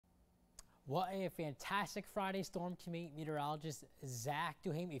What a fantastic Friday storm to meet meteorologist Zach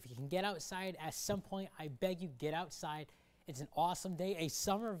Duham. If you can get outside at some point, I beg you, get outside. It's an awesome day, a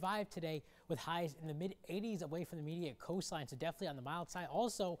summer vibe today with highs in the mid 80s away from the immediate coastline, so definitely on the mild side.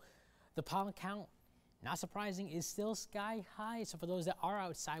 Also, the pollen count, not surprising, is still sky high. So for those that are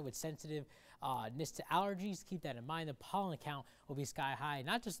outside with sensitiveness to allergies, keep that in mind. The pollen count will be sky high,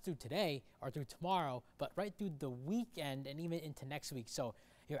 not just through today or through tomorrow, but right through the weekend and even into next week. So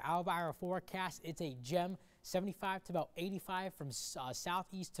your hour-by-hour forecast, it's a gem, 75 to about 85 from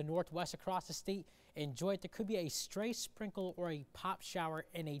southeast to northwest across the state. Enjoy it. There could be a stray sprinkle or a pop shower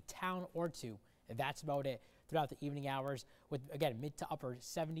in a town or two. And that's about it throughout the evening hours with, again, mid to upper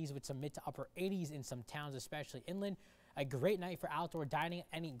 70s with some mid to upper 80s in some towns, especially inland. A great night for outdoor dining,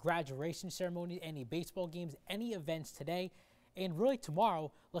 any graduation ceremonies, any baseball games, any events today. And really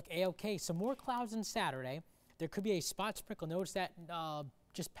tomorrow, look A-OK. Some more clouds on Saturday. There could be a spot sprinkle. Notice that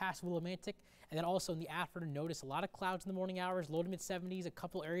just past Willimantic. And then also in the afternoon, notice a lot of clouds in the morning hours, low to mid 70s, a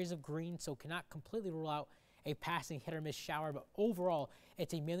couple areas of green, so cannot completely rule out a passing hit or miss shower, but overall,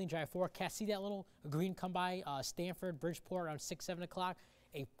 it's a mainly dry forecast. See that little green come by Stanford, Bridgeport around 6, 7 o'clock?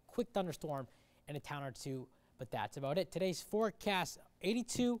 A quick thunderstorm in a town or two, but that's about it. Today's forecast,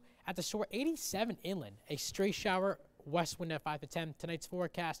 82 at the shore, 87 inland. A stray shower, west wind at 5 to 10. Tonight's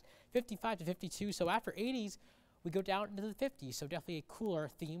forecast, 55 to 52. So after 80s, we go down into the 50s. So definitely a cooler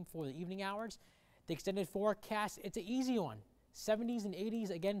theme for the evening hours. The extended forecast, it's an easy one. 70s and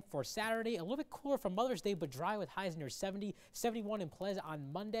 80s again for Saturday. A little bit cooler for Mother's Day, but dry with highs near 70, 71 in Pleasant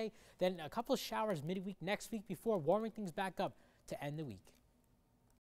on Monday. Then a couple of showers midweek next week before warming things back up to end the week.